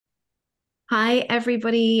Hi,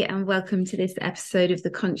 everybody, and welcome to this episode of the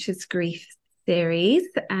Conscious Grief series.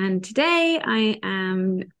 And today I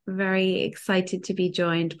am very excited to be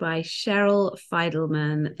joined by Cheryl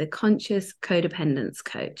Fidelman, the Conscious Codependence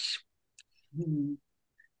Coach.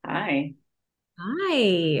 Hi.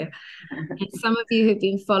 Hi. And some of you who've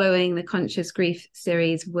been following the Conscious Grief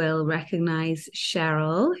series will recognize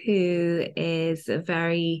Cheryl, who is a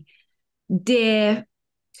very dear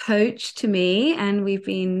coach to me, and we've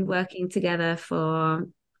been working together for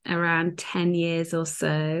around 10 years or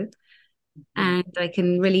so. And I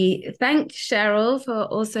can really thank Cheryl for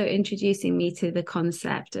also introducing me to the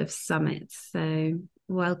concept of summits. So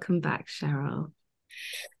welcome back, Cheryl.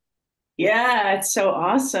 Yeah, it's so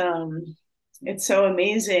awesome. It's so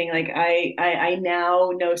amazing. Like I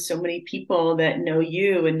now know so many people that know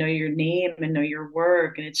you and know your name and know your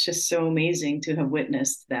work. And it's just so amazing to have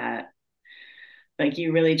witnessed that. Like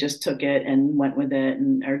you really just took it and went with it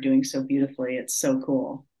and are doing so beautifully. It's so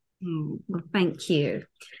cool. Well, thank you.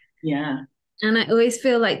 Yeah. And I always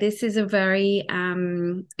feel like this is a very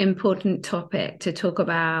important topic to talk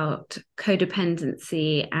about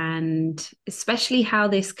codependency, and especially how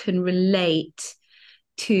this can relate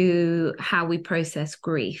to how we process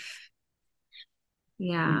grief.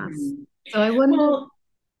 Yeah. Mhm. So I wonder, Well,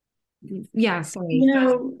 yeah, sorry. you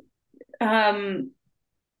know, um,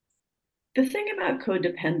 the thing about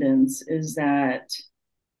codependence is that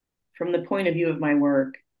from the point of view of my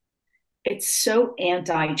work, it's so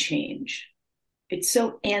anti-change. It's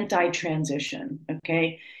so anti-transition.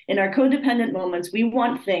 Okay. In our codependent moments, we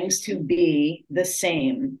want things to be the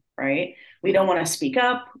same, right? We don't want to speak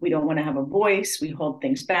up. We don't want to have a voice. We hold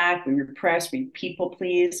things back. We repress. We people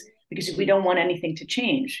please because we don't want anything to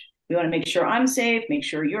change. We want to make sure I'm safe, make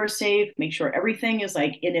sure you're safe, make sure everything is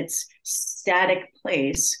like in its static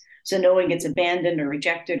place so no one gets abandoned or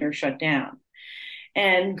rejected or shut down.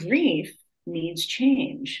 And grief needs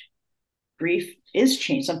change. Grief is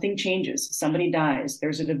change. Something changes. Somebody dies.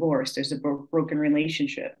 There's a divorce. There's a broken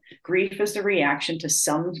relationship. Grief is the reaction to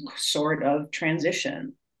some sort of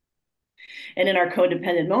transition. And in our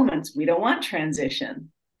codependent moments, we don't want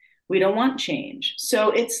transition. We don't want change.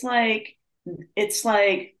 So it's like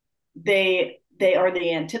they are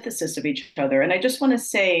the antithesis of each other. And I just want to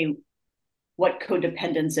say what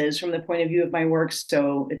codependence is from the point of view of my work,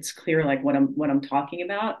 so it's clear like what I'm talking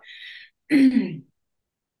about.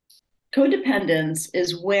 Codependence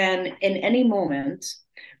is when in any moment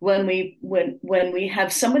when we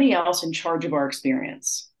have somebody else in charge of our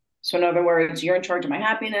experience. So in other words, you're in charge of my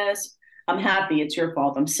happiness. I'm happy, it's your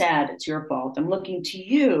fault. I'm sad, it's your fault. I'm looking to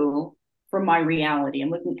you for my reality.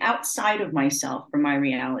 I'm looking outside of myself for my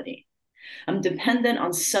reality. I'm dependent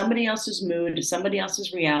on somebody else's mood, somebody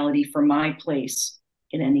else's reality for my place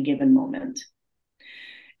in any given moment.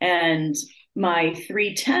 And my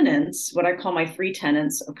three tenets, what I call my three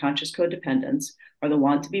tenets of conscious codependence, are the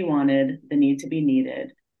want to be wanted, the need to be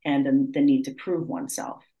needed, and the need to prove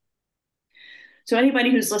oneself. So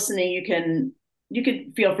anybody who's listening, you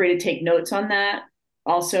could feel free to take notes on that.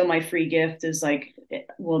 Also, my free gift is like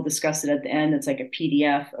we'll discuss it at the end. It's like a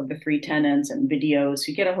PDF of the three tenets and videos.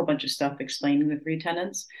 You get a whole bunch of stuff explaining the three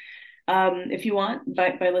tenets if you want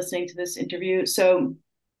by listening to this interview. So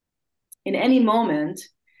in any moment,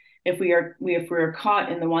 if we are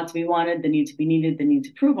caught in the want to be wanted, the need to be needed, the need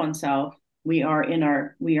to prove oneself, we are in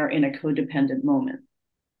a codependent moment.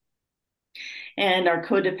 And our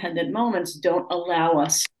codependent moments don't allow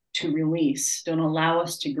us to release, don't allow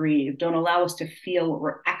us to grieve, don't allow us to feel what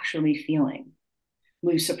we're actually feeling.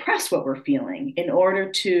 We suppress what we're feeling in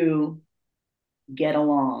order to get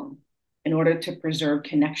along, in order to preserve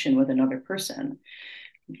connection with another person.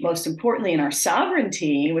 Most importantly, in our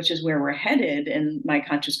sovereignty, which is where we're headed in my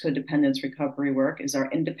conscious codependence recovery work, is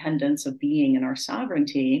our independence of being and our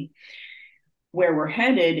sovereignty. Where we're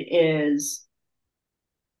headed is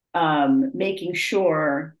making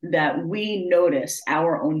sure that we notice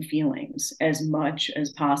our own feelings as much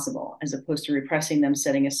as possible, as opposed to repressing them,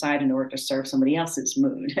 setting aside in order to serve somebody else's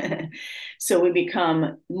mood. So we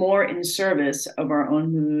become more in service of our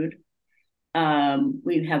own mood.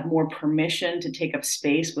 We have more permission to take up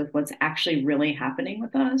space with what's actually really happening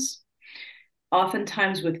with us.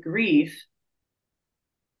 Oftentimes with grief,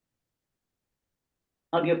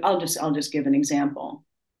 I'll just give an example.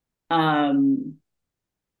 Um,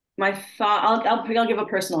 I'll give a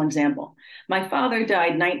personal example. My father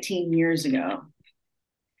died 19 years ago,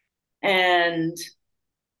 and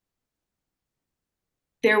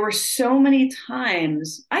there were so many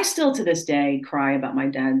times I still to this day cry about my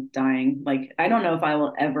dad dying. Like I don't know if I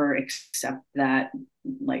will ever accept that.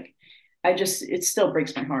 Like it still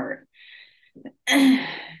breaks my heart.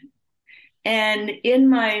 And in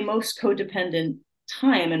my most codependent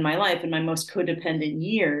time in my life, in my most codependent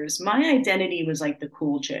years, my identity was like the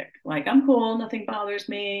cool chick. Like, I'm cool, nothing bothers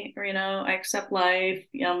me, or, I accept life.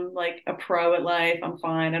 I'm like a pro at life. I'm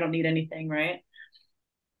fine. I don't need anything, right?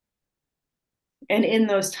 And in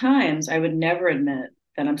those times, I would never admit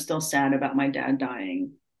that I'm still sad about my dad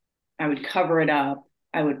dying. I would cover it up.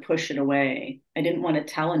 I would push it away. I didn't want to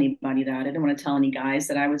tell anybody that. I didn't want to tell any guys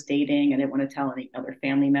that I was dating. I didn't want to tell any other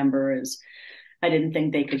family members. I didn't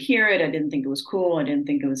think they could hear it. I didn't think it was cool. I didn't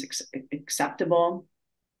think it was acceptable.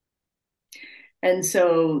 And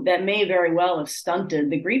so that may very well have stunted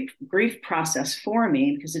the grief process for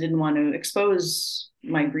me, because I didn't want to expose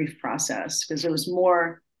my grief process, because it was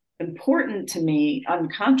more important to me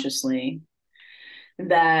unconsciously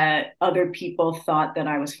that other people thought that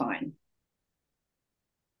I was fine.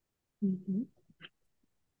 Mm-hmm.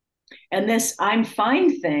 And this I'm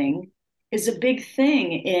fine thing is a big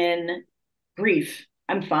thing in grief.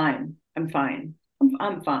 I'm fine. I'm fine.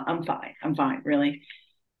 I'm fine. I'm fine. I'm fine. Really.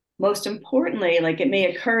 Most importantly, like, it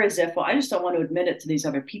may occur as if, well, I just don't want to admit it to these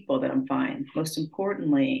other people that I'm fine. Most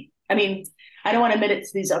importantly, I mean, I don't want to admit it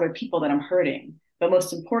to these other people that I'm hurting. But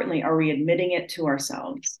most importantly, are we admitting it to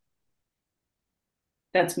ourselves?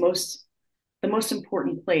 That's the most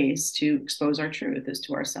important place to expose our truth is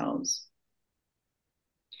to ourselves.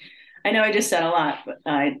 I know I just said a lot, but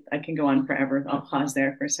I can go on forever. I'll pause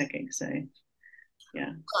there for a second to say,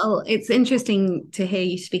 yeah. Well, it's interesting to hear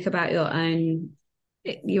you speak about your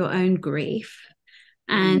own grief,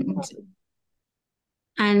 and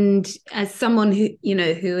Mm-hmm. and as someone who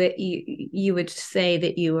you would say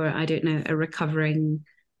that you were, I don't know, a recovering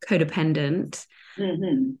codependent.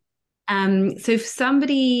 Mm-hmm. So if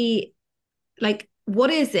somebody, like,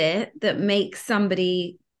 what is it that makes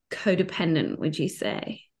somebody codependent, would you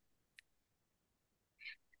say?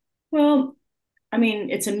 Well, I mean,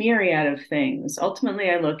 it's a myriad of things. Ultimately,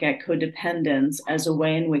 I look at codependence as a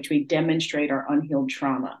way in which we demonstrate our unhealed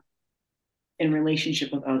trauma in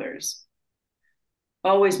relationship with others.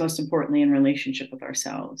 Always, most importantly, in relationship with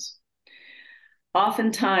ourselves.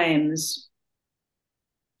 Oftentimes,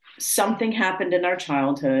 something happened in our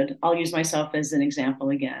childhood. I'll use myself as an example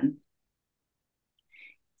again.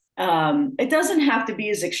 It doesn't have to be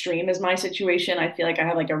as extreme as my situation. I feel like I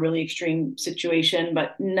have like a really extreme situation,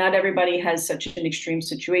 but not everybody has such an extreme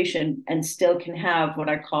situation and still can have what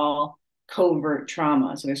I call covert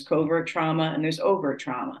trauma. So there's covert trauma and there's overt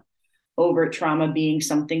trauma. Overt trauma being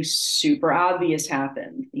something super obvious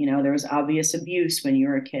happened. There was obvious abuse when you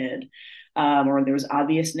were a kid, or there was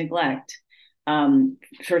obvious neglect.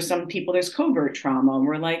 For some people, there's covert trauma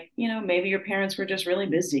where, like, maybe your parents were just really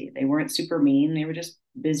busy. They weren't super mean. They were just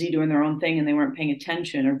busy doing their own thing and they weren't paying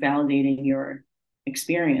attention or validating your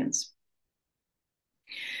experience.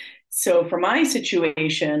 So for my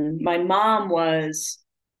situation, my mom was,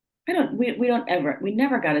 we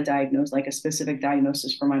never got a diagnosis, like a specific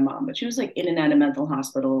diagnosis for my mom, but she was like in and out of mental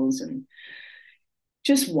hospitals and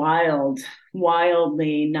just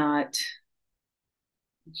wildly not,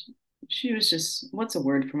 she was just, what's a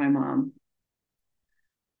word for my mom?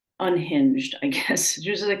 Unhinged, I guess.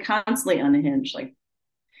 She was like constantly unhinged, like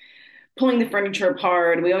pulling the furniture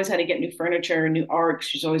apart. We always had to get new furniture, new arcs.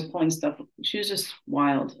 She's always pulling stuff. She was just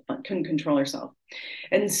wild, couldn't control herself.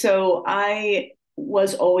 And so I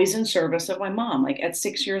was always in service of my mom. Like at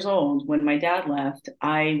 6 years old, when my dad left,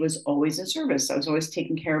 I was always in service. I was always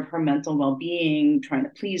taking care of her mental well-being, trying to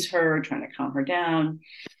please her, trying to calm her down,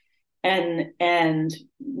 and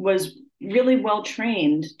was really well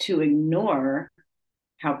trained to ignore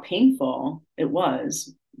how painful it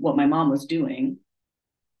was what my mom was doing,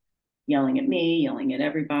 yelling at me, yelling at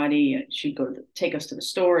everybody. She'd take us to the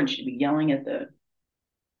store and she'd be yelling at the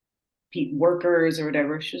workers or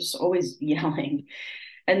whatever. She was always yelling.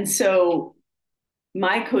 And so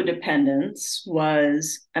my codependence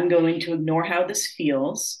was, I'm going to ignore how this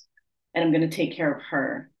feels and I'm going to take care of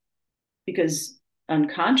her, because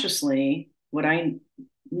unconsciously, what I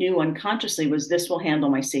knew unconsciously was this will handle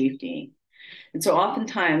my safety. And so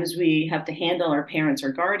oftentimes we have to handle our parents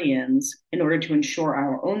or guardians in order to ensure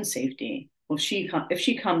our own safety. Well, if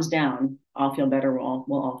she comes down, I'll feel better. We'll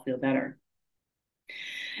all feel better.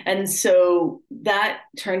 And so that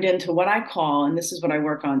turned into what I call, and this is what I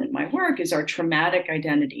work on in my work, is our traumatic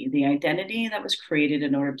identity, the identity that was created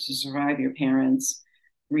in order to survive your parents'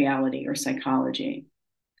 reality or psychology.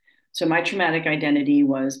 So my traumatic identity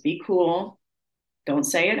was be cool, don't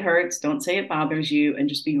say it hurts, don't say it bothers you, and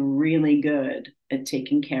just be really good at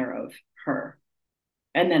taking care of her.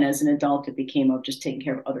 And then as an adult, it became of just taking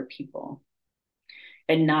care of other people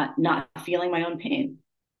and not feeling my own pain.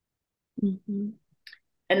 Mm-hmm.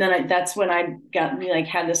 And then that's when I got me like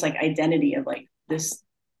had this like identity of like this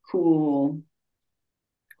cool,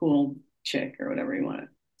 cool chick or whatever you want.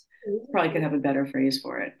 Probably could have a better phrase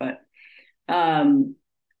for it, but um,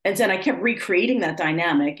 and then I kept recreating that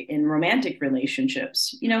dynamic in romantic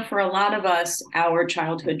relationships. You know, for a lot of us, our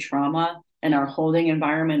childhood trauma and our holding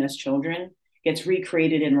environment as children gets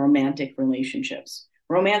recreated in romantic relationships.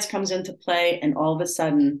 Romance comes into play, and all of a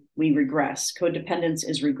sudden we regress. Codependence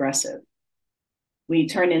is regressive. We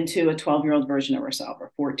turn into a 12-year-old version of ourselves,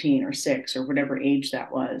 or 14 or 6 or whatever age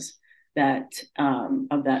that was, that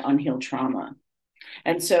of that unhealed trauma.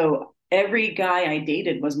 And so every guy I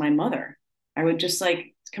dated was my mother. I would just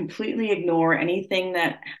like completely ignore anything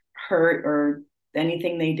that hurt or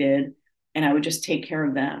anything they did, and I would just take care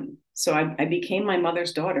of them. So I became my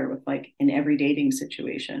mother's daughter with like in every dating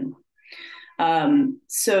situation.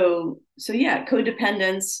 So yeah,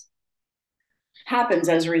 codependence happens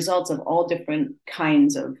as a result of all different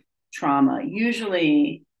kinds of trauma.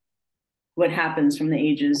 Usually, what happens from the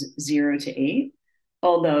ages 0 to 8,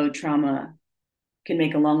 although trauma can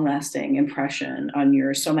make a long-lasting impression on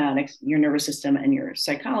your somatic, your nervous system, and your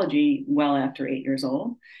psychology well after 8 years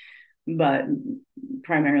old. But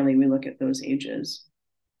primarily, we look at those ages.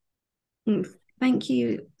 Thank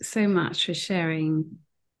you so much for sharing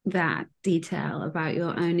that detail about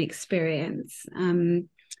your own experience.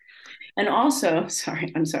 And also,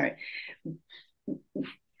 I'm sorry.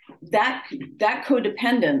 That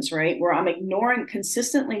codependence, right, where I'm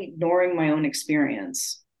consistently ignoring my own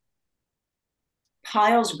experience,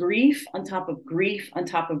 piles grief on top of grief on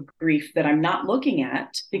top of grief that I'm not looking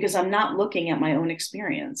at because I'm not looking at my own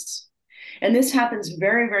experience. And this happens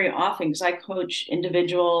very, very often because I coach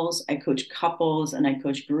individuals, I coach couples, and I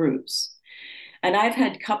coach groups. And I've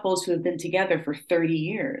had couples who have been together for 30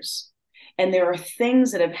 years. And there are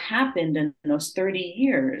things that have happened in those 30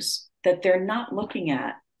 years that they're not looking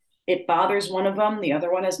at. It bothers one of them, the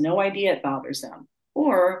other one has no idea it bothers them.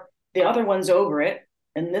 Or the other one's over it,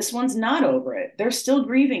 and this one's not over it. They're still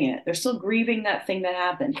grieving it. They're still grieving that thing that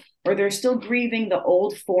happened, or they're still grieving the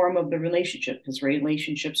old form of the relationship because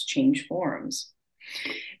relationships change forms.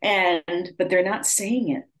 But they're not saying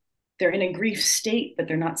it. They're in a grief state, but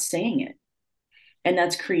they're not saying it. And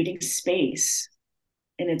that's creating space,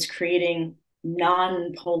 and it's creating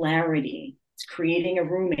non-polarity. It's creating a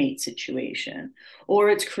roommate situation,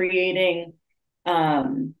 or it's creating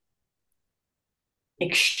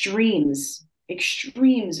extreme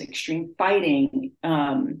fighting,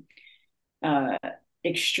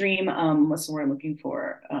 extreme what's the word I'm looking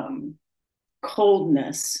for,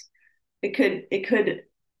 coldness. It could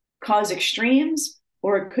cause extremes,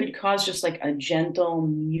 or it could cause just like a gentle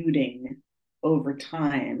muting over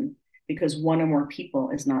time because one or more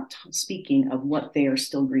people is not speaking of what they are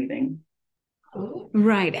still grieving.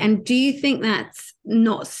 Right. And do you think that's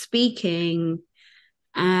not speaking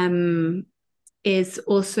is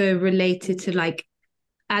also related to, like,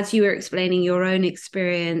 as you were explaining your own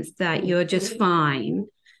experience, that you're just fine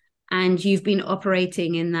and you've been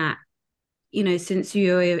operating in that, you know, since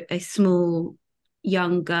you were a small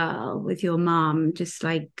young girl with your mom, just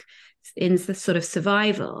like in the sort of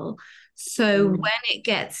survival. So when it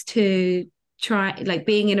gets to try, like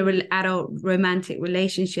being in an adult romantic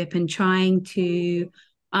relationship and trying to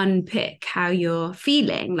unpick how you're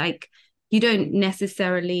feeling, like you don't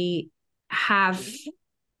necessarily have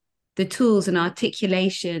the tools and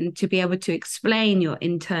articulation to be able to explain your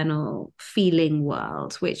internal feeling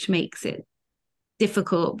world, which makes it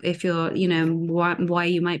difficult if you're, you know, why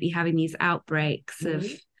you might be having these outbreaks of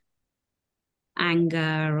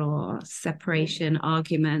anger or separation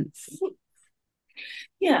arguments.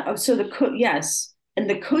 Yeah. So yes. And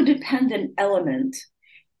the codependent element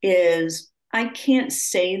is, I can't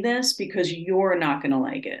say this because you're not going to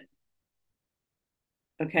like it.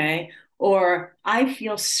 Okay. Or I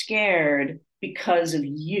feel scared because of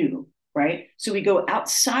you. Right. So we go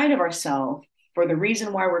outside of ourselves for the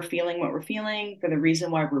reason why we're feeling what we're feeling, for the reason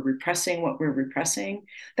why we're repressing what we're repressing.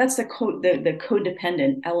 That's the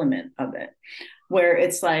codependent element of it, where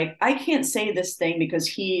it's like, I can't say this thing because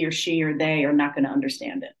he or she or they are not going to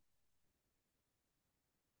understand it.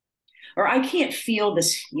 Or I can't feel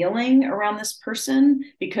this feeling around this person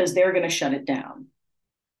because they're going to shut it down,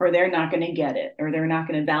 or they're not going to get it, or they're not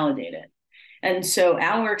going to validate it. And so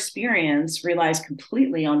our experience relies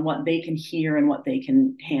completely on what they can hear and what they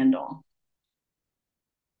can handle,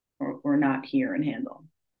 or not hear and handle.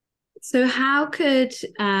 So how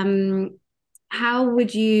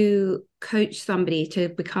would you coach somebody to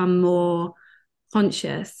become more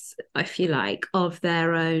conscious, if you like, of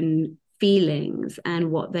their own feelings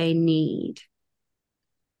and what they need?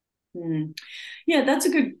 Mm. Yeah, that's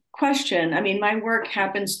a good question. I mean, my work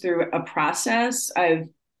happens through a process. I've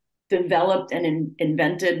developed and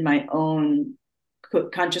invented my own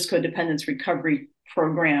conscious codependence recovery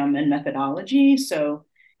program and methodology. So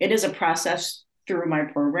it is a process through my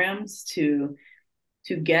programs to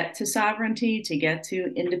get to sovereignty, to get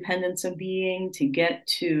to independence of being, to get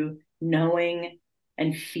to knowing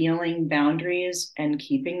and feeling boundaries and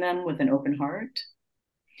keeping them with an open heart.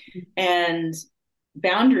 And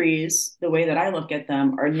boundaries, the way that I look at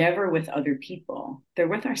them, are never with other people. They're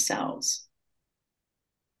with ourselves.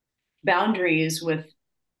 Boundaries with,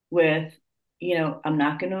 I'm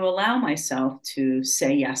not going to allow myself to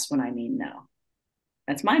say yes when I mean no.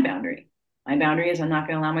 That's my boundary. My boundary is I'm not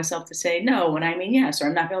going to allow myself to say no when I mean yes, or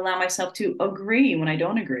I'm not going to allow myself to agree when I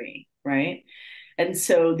don't agree, right? And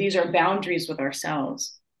so these are boundaries with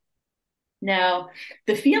ourselves. Now,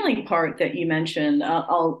 the feeling part that you mentioned,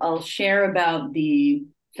 I'll share about the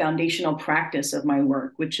foundational practice of my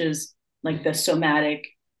work, which is like the somatic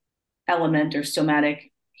element or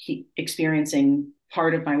somatic experiencing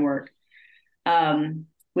part of my work,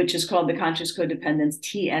 which is called the Conscious Codependence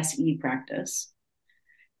TSE practice.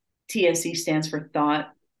 TSE stands for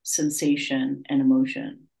thought, sensation, and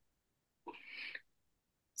emotion.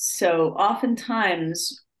 So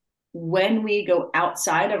oftentimes, when we go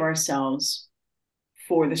outside of ourselves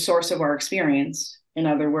for the source of our experience, in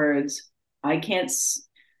other words, I can't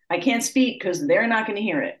I can't speak because they're not going to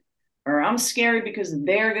hear it, or I'm scared because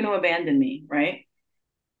they're going to abandon me, right?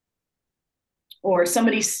 Or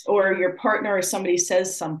somebody, or your partner or somebody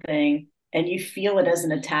says something and you feel it as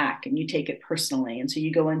an attack and you take it personally, and so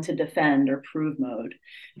you go into defend or prove mode,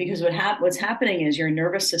 because what's happening is your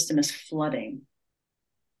nervous system is flooding.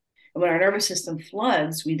 And when our nervous system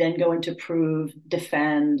floods, we then go into prove,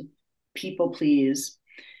 defend, people please.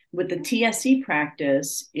 With the TSE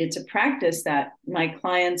practice, it's a practice that my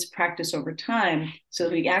clients practice over time so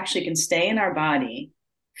that we actually can stay in our body,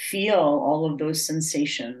 feel all of those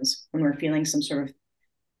sensations when we're feeling some sort of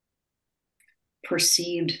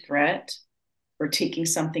perceived threat or taking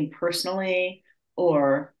something personally,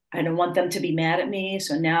 or I don't want them to be mad at me,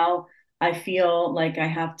 so now I feel like I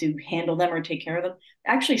have to handle them or take care of them.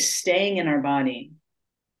 Actually staying in our body,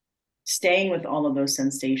 staying with all of those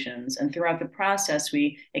sensations. And throughout the process,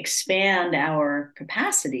 we expand our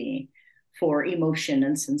capacity for emotion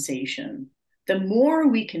and sensation. The more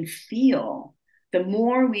we can feel, the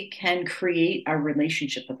more we can create our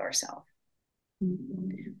relationship with ourselves.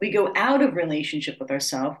 We go out of relationship with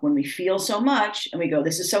ourselves when we feel so much and we go,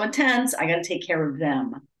 this is so intense, I got to take care of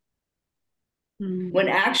them. When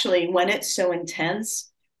actually, when it's so intense,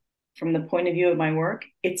 from the point of view of my work,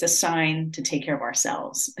 it's a sign to take care of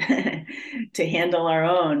ourselves, to handle our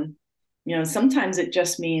own. Sometimes it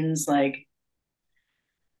just means like,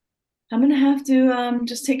 I'm going to have to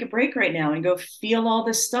just take a break right now and go feel all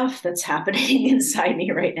this stuff that's happening inside me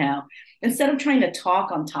right now. Instead of trying to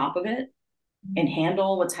talk on top of it and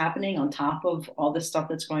handle what's happening on top of all this stuff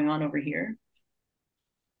that's going on over here.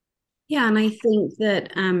 Yeah, and I think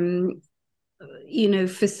that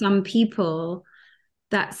for some people,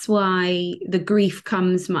 that's why the grief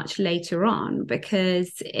comes much later on,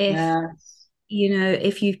 because if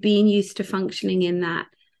you've been used to functioning in that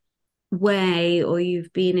way, or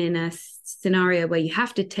you've been in a scenario where you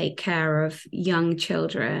have to take care of young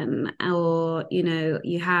children, or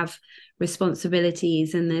you have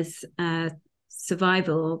responsibilities, and there's a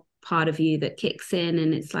survival part of you that kicks in,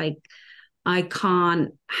 and it's like, I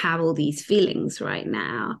can't have all these feelings right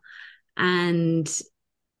now. And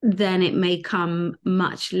then it may come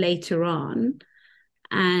much later on.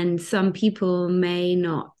 And some people may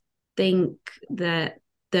not think that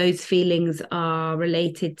those feelings are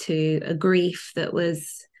related to a grief that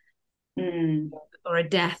was, or a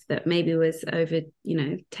death that maybe was over,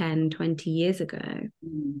 10, 20 years ago.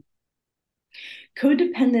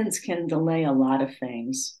 Codependence can delay a lot of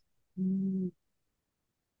things.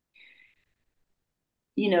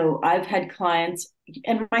 I've had clients,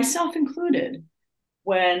 and myself included,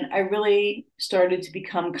 when I really started to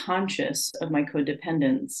become conscious of my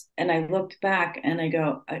codependence, and I looked back and I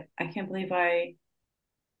go, I can't believe I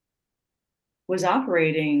was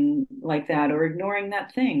operating like that or ignoring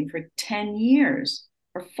that thing for 10 years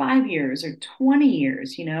or 5 years or 20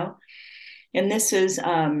 years, And this is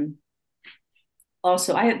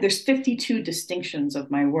also, there's 52 distinctions of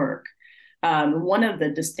my work. One of the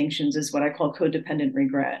distinctions is what I call codependent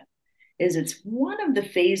regret. It's one of the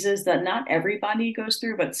phases that not everybody goes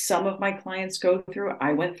through, but some of my clients go through.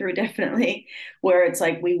 I went through definitely, where it's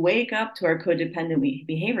like we wake up to our codependent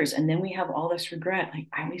behaviors and then we have all this regret. Like,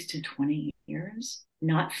 I wasted 20 years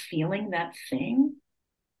not feeling that thing.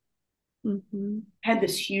 Mm-hmm. Had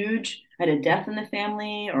this huge, I had a death in the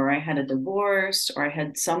family, or I had a divorce, or I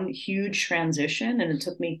had some huge transition, and it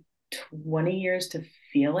took me 20 years to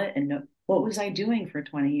feel it and know what was I doing for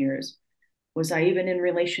 20 years. Was I even in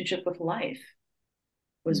relationship with life?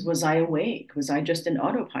 Was I awake? Was I just in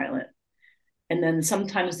autopilot? And then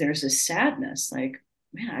sometimes there's this sadness, like,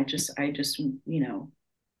 man, I just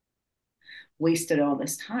wasted all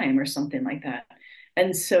this time or something like that.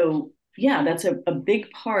 And so, yeah, that's a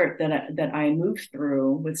big part that I move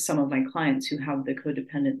through with some of my clients who have the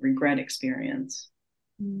codependent regret experience.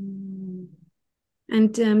 Mm.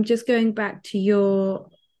 And just going back to your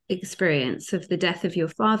experience of the death of your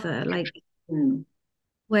father, like Mm.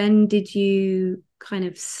 when did you kind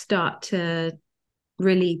of start to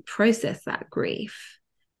really process that grief?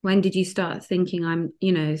 When did you start thinking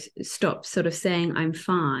stop sort of saying I'm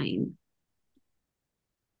fine?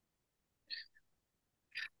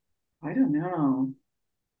 I don't know.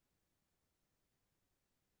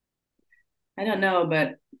 I don't know,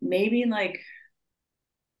 but maybe like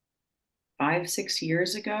 5, 6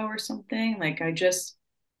 years ago or something. Like I just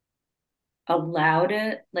allowed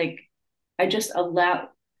it. Like I just allowed.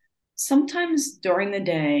 Sometimes during the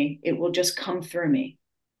day, it will just come through me,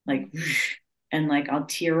 like, and like I'll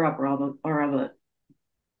tear up, or I'll have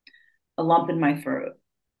a lump in my throat,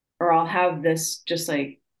 or I'll have this just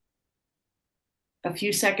like a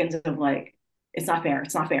few seconds of like, it's not fair,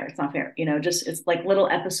 it's not fair, it's not fair. Just it's like little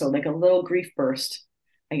episode, like a little grief burst,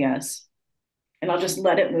 I guess. And I'll just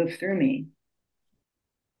let it move through me.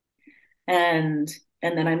 And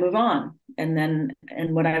and then I move on. And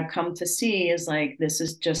what I've come to see is like this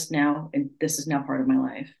is now part of my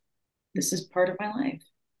life. This is part of my life.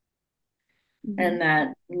 Mm-hmm. And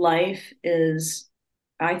that life is,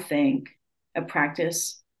 I think, a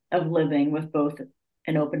practice of living with both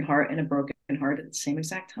an open heart and a broken heart at the same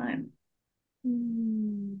exact time.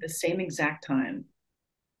 Mm-hmm. The same exact time.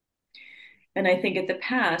 And I think at the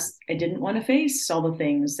past, I didn't want to face all the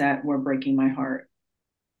things that were breaking my heart.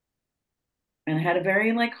 And I had a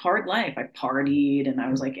very like hard life. I partied and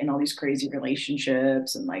I was like in all these crazy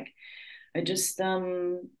relationships, and like I just I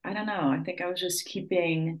don't know. I think I was just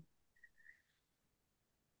keeping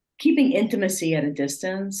intimacy at a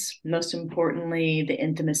distance, most importantly, the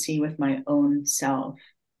intimacy with my own self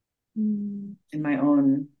and my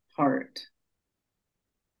own heart.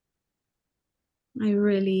 I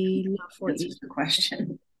really love what you Answers the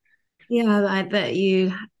question. yeah,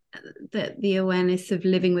 that the awareness of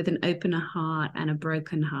living with an open heart and a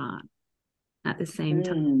broken heart at the same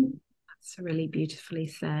time. Mm. That's really beautifully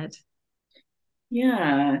said.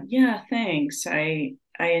 Yeah, yeah, thanks. I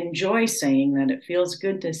enjoy saying that. It feels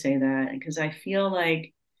good to say that because I feel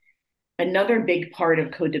like another big part of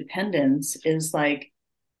codependence is like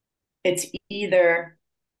it's either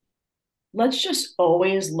let's just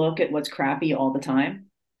always look at what's crappy all the time,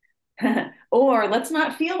 or let's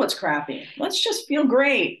not feel what's crappy. Let's just feel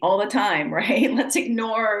great all the time, right? Let's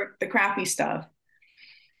ignore the crappy stuff,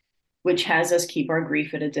 which has us keep our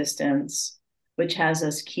grief at a distance, which has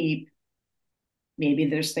us keep, maybe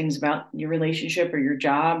there's things about your relationship or your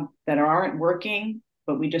job that aren't working,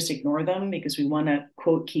 but we just ignore them because we want to,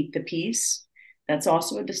 quote, keep the peace. That's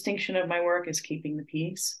also a distinction of my work, is keeping the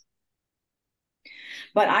peace.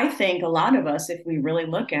 But I think a lot of us, if we really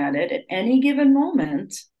look at it, at any given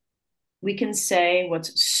moment, we can say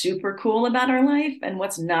what's super cool about our life and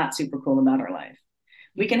what's not super cool about our life.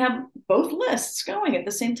 We can have both lists going at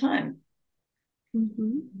the same time.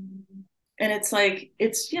 Mm-hmm. And it's like,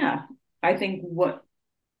 yeah, I think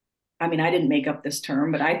I mean, I didn't make up this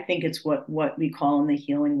term, but I think it's what we call in the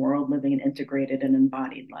healing world living an integrated and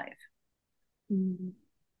embodied life. Mm-hmm.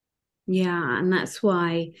 Yeah, and that's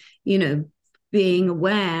why, you know, being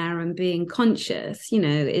aware and being conscious,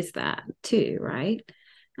 is that too, right?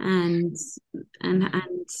 And and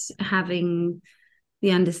having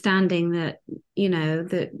the understanding that,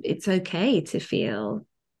 that it's okay to feel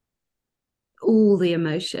all the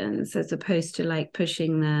emotions as opposed to like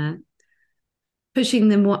pushing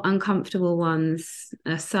the more uncomfortable ones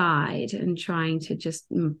aside and trying to just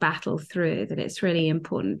battle through, that it's really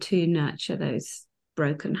important to nurture those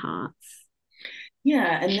broken hearts.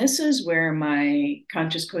 Yeah, and this is where my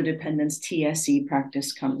conscious codependence TSC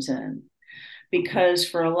practice comes in. Because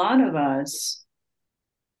for a lot of us,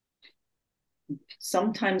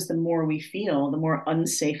 sometimes the more we feel, the more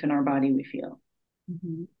unsafe in our body we feel.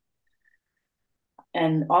 Mm-hmm.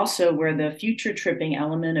 And also where the future tripping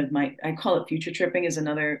element of I call it future tripping, is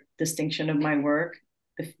another distinction of my work.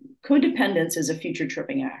 The codependence is a future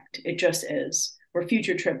tripping act. It just is. we're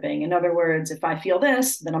future tripping. In other words, if I feel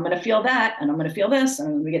this, then I'm going to feel that, and I'm going to feel this,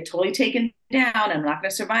 and we get totally taken down. And I'm not going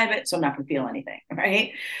to survive it, so I'm not going to feel anything,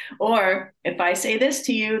 right? Or if I say this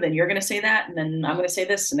to you, then you're going to say that, and then I'm going to say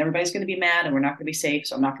this, and everybody's going to be mad, and we're not going to be safe,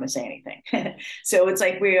 so I'm not going to say anything. So it's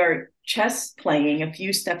like we are chess playing a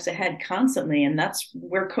few steps ahead constantly, and that's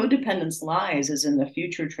where codependence lies, is in the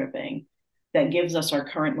future tripping that gives us our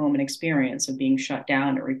current moment experience of being shut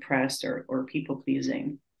down or repressed or people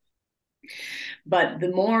pleasing. But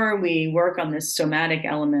the more we work on this somatic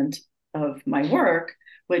element of my work,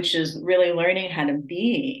 which is really learning how to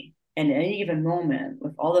be in any given moment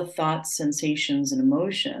with all the thoughts, sensations, and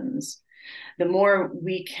emotions, the more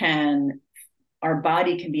we can, our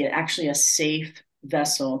body can be actually a safe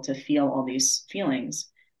vessel to feel all these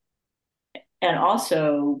feelings. And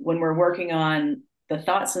also, when we're working on the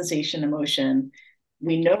thought, sensation, emotion,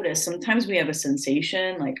 we notice sometimes we have a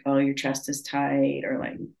sensation like, oh, your chest is tight, or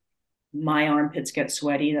like my armpits get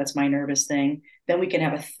sweaty. That's my nervous thing. Then we can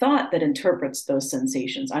have a thought that interprets those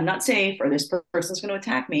sensations. I'm not safe, or this person's going to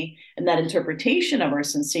attack me. And that interpretation of our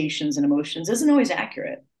sensations and emotions isn't always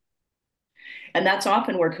accurate. And that's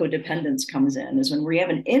often where codependence comes in, is when we have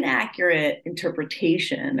an inaccurate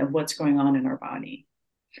interpretation of what's going on in our body.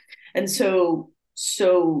 And so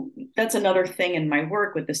that's another thing in my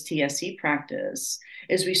work with this TSC practice,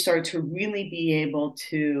 is we start to really be able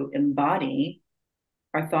to embody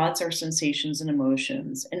our thoughts, our sensations, and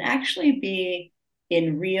emotions, and actually be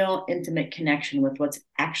in real intimate connection with what's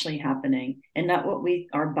actually happening, and not what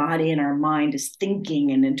our body and our mind is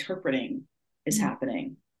thinking and interpreting is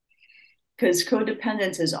happening. Because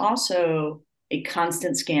codependence is also a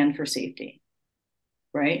constant scan for safety,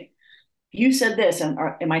 right? You said this, and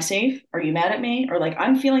am I safe? Are you mad at me? Or like,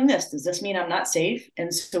 I'm feeling this. Does this mean I'm not safe?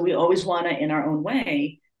 And so we always want to, in our own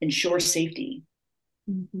way, ensure safety.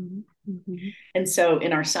 Mm-hmm. Mm-hmm. And so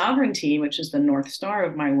in our sovereignty, which is the North Star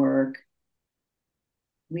of my work,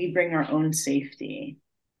 we bring our own safety,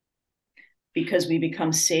 because we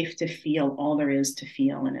become safe to feel all there is to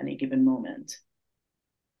feel in any given moment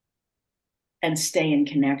and stay in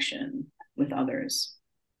connection with others.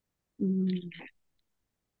 Mm.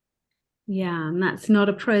 Yeah, and that's not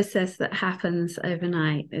a process that happens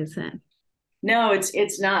overnight, is it? No,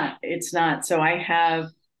 it's not. It's not. So I have,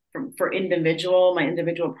 for individual, my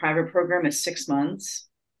individual private program is 6 months.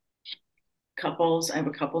 Couples, I have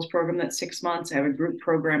a couples program that's 6 months. I have a group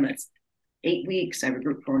program that's 8 weeks. I have a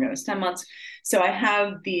group program that's 10 months. So I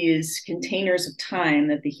have these containers of time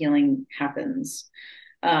that the healing happens.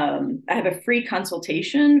 I have a free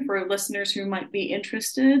consultation for listeners who might be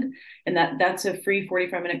interested, and that's a free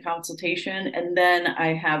 45-minute consultation. And then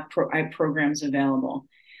I have programs available.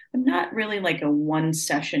 I'm not really like a one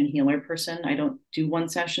session healer person. I don't do one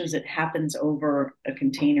sessions. It happens over a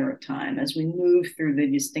container of time as we move through the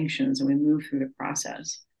distinctions and we move through the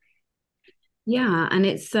process. Yeah, and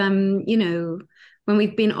it's when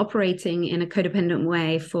we've been operating in a codependent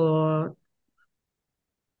way for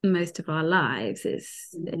most of our lives, it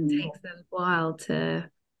takes a while to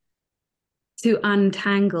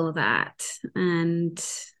untangle that, and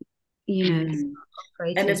and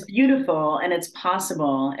it's beautiful and it's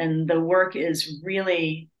possible, and the work is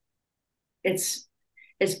really, it's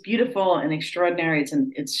beautiful and extraordinary.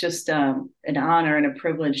 It's just an honor and a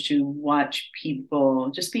privilege to watch people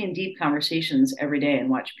just be in deep conversations every day and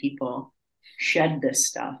watch people shed this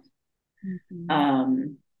stuff.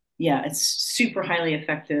 Mm-hmm. Yeah, it's super highly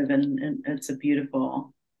effective, and it's a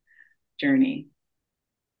beautiful journey.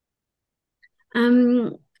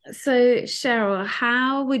 So Cheryl,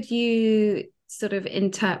 how would you sort of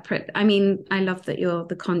interpret, I mean, I love that you're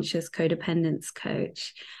the conscious codependence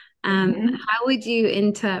coach. How would you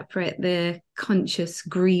interpret the conscious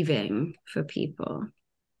grieving for people?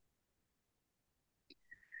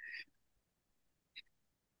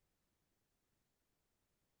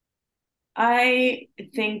 I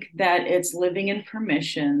think that it's living in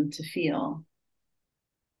permission to feel.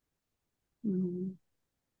 Mm.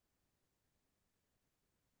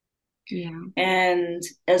 Yeah. And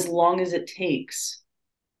as long as it takes,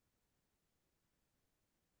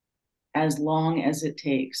 it's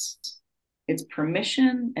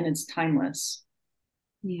permission, and it's timeless.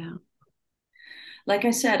 Yeah. Like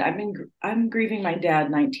I said, I'm grieving my dad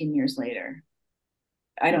 19 years later.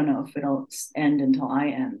 I don't know if it'll end until I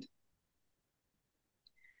end.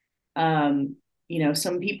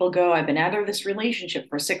 Some people go, I've been out of this relationship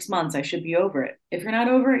for 6 months. I should be over it. If you're not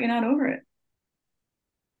over it, you're not over it.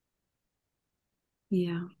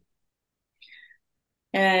 Yeah.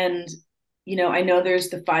 And, I know there's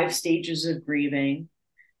the 5 stages of grieving,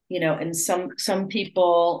 and some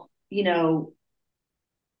people,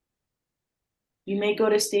 You may go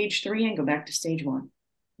to stage 3 and go back to stage 1.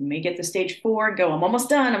 You may get to stage 4 and go, I'm almost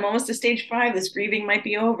done. I'm almost to stage 5. This grieving might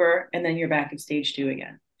be over. And then you're back at stage 2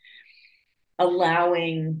 again.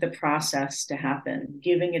 Allowing the process to happen,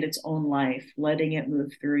 giving it its own life, letting it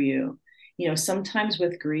move through you. You know, sometimes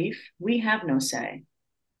with grief, we have no say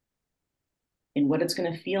in what it's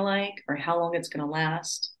going to feel like or how long it's going to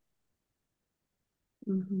last.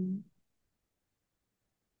 Mm-hmm.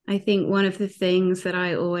 I think one of the things that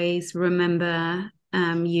I always remember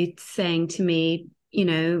you saying to me, you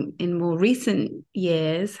know, in more recent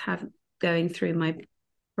years, have going through my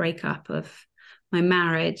breakup of my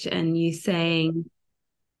marriage, and you saying,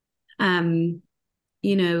 um,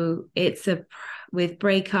 you know, it's a with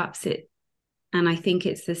breakups, and I think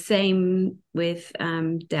it's the same with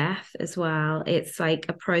death as well. It's like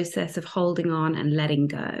a process of holding on and letting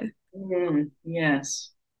go. Yes.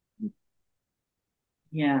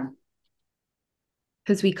 Yeah.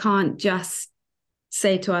 Because we can't just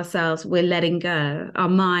say to ourselves, we're letting go. Our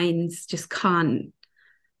minds just can't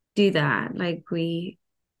do that. Like we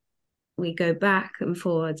go back and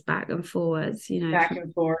forwards, you know. Back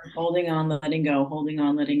and forth, holding on, letting go, holding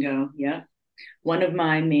on, letting go. Yeah. One of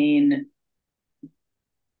my main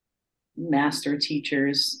master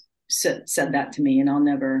teachers said that to me, and I'll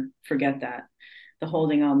never forget that. The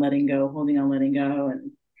holding on, letting go, holding on, letting go.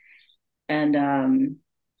 And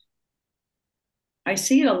I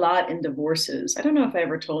see it a lot in divorces. I don't know if I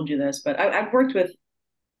ever told you this, but I've worked with,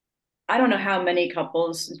 I don't know how many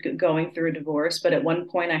couples going through a divorce, but at one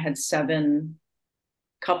point I had 7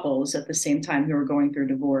 couples at the same time who were going through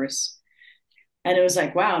divorce. And it was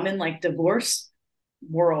like, wow, I'm in like divorce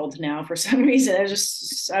world now for some reason.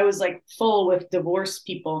 I was like full with divorce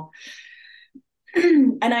people.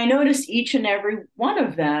 And I noticed each and every one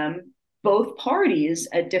of them, both parties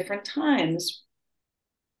at different times,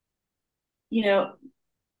 you know,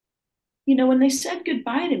 when they said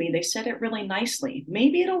goodbye to me, they said it really nicely.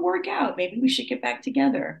 Maybe it'll work out. Maybe we should get back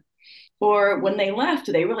together. Or when they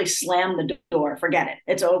left, they really slammed the door. Forget it.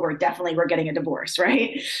 It's over. Definitely, we're getting a divorce,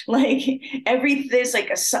 right? Like there's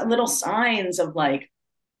like little signs of like,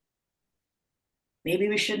 maybe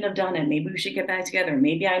we shouldn't have done it. Maybe we should get back together.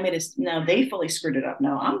 Maybe I made a, no, they fully screwed it up.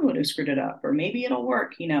 No, I'm the one who screwed it up. Or maybe it'll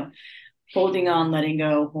work, holding on, letting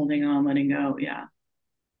go, holding on, letting go. Yeah.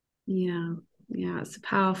 Yeah. Yeah. It's a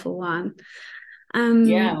powerful one.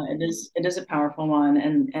 Yeah, it is a powerful one.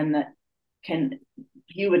 And that can,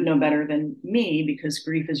 you would know better than me because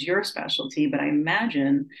grief is your specialty, but I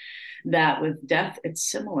imagine that with death, it's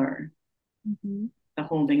similar. Mm-hmm. The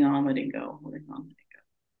holding on, letting go, holding on, letting go.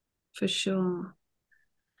 For sure.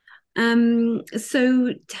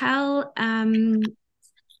 So tell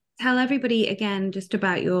everybody again just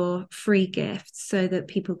about your free gifts so that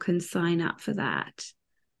people can sign up for that.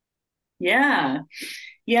 Yeah.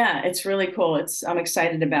 Yeah, it's really cool. I'm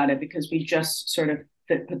excited about it because we just sort of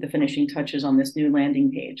put the finishing touches on this new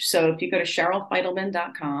landing page. So if you go to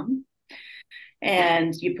CherylFidelman.com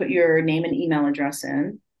and you put your name and email address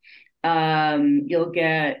in, you'll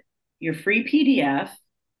get your free PDF,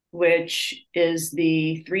 which is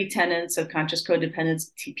the 3 tenets of conscious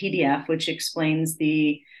codependence PDF, which explains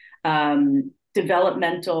the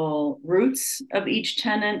developmental roots of each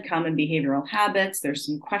tenet, common behavioral habits. There's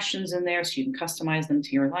some questions in there so you can customize them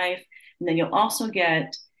to your life. And then you'll also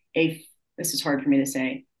get this is hard for me to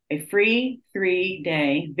say, a free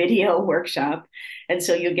 3-day video workshop. And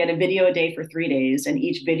so you'll get a video a day for 3 days, and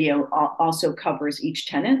each video also covers each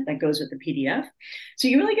tenet that goes with the PDF. So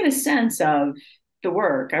you really get a sense of the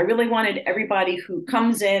work. I really wanted everybody who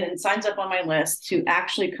comes in and signs up on my list to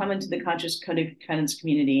actually come into the conscious codependence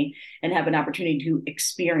community and have an opportunity to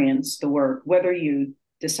experience the work, whether you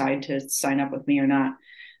decide to sign up with me or not,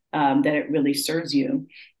 that it really serves you.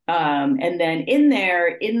 And then in there,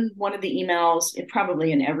 in one of the emails,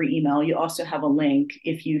 probably in every email, you also have a link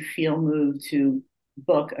if you feel moved to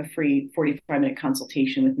book a free 45-minute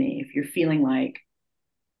consultation with me. If you're feeling like,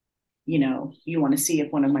 you want to see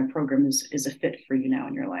if one of my programs is a fit for you now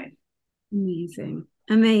in your life.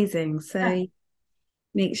 Amazing. So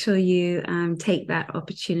make sure you take that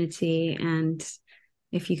opportunity, and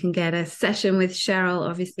if you can get a session with Cheryl,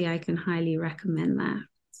 obviously I can highly recommend that.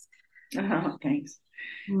 Oh, thanks.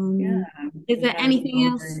 Yeah. Is there anything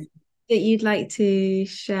else that you'd like to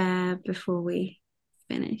share before we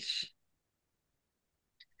finish?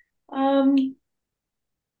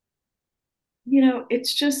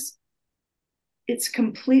 It's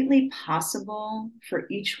completely possible for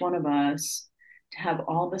each one of us to have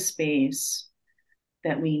all the space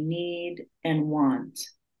that we need and want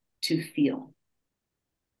to feel.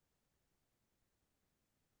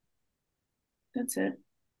 That's it.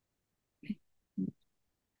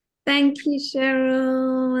 Thank you,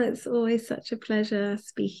 Cheryl. It's always such a pleasure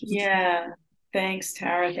speaking to Yeah. Thanks,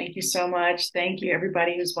 Tara. Thank you so much. Thank you,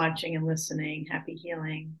 everybody who's watching and listening. Happy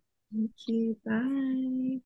healing. you. Thank you. Bye.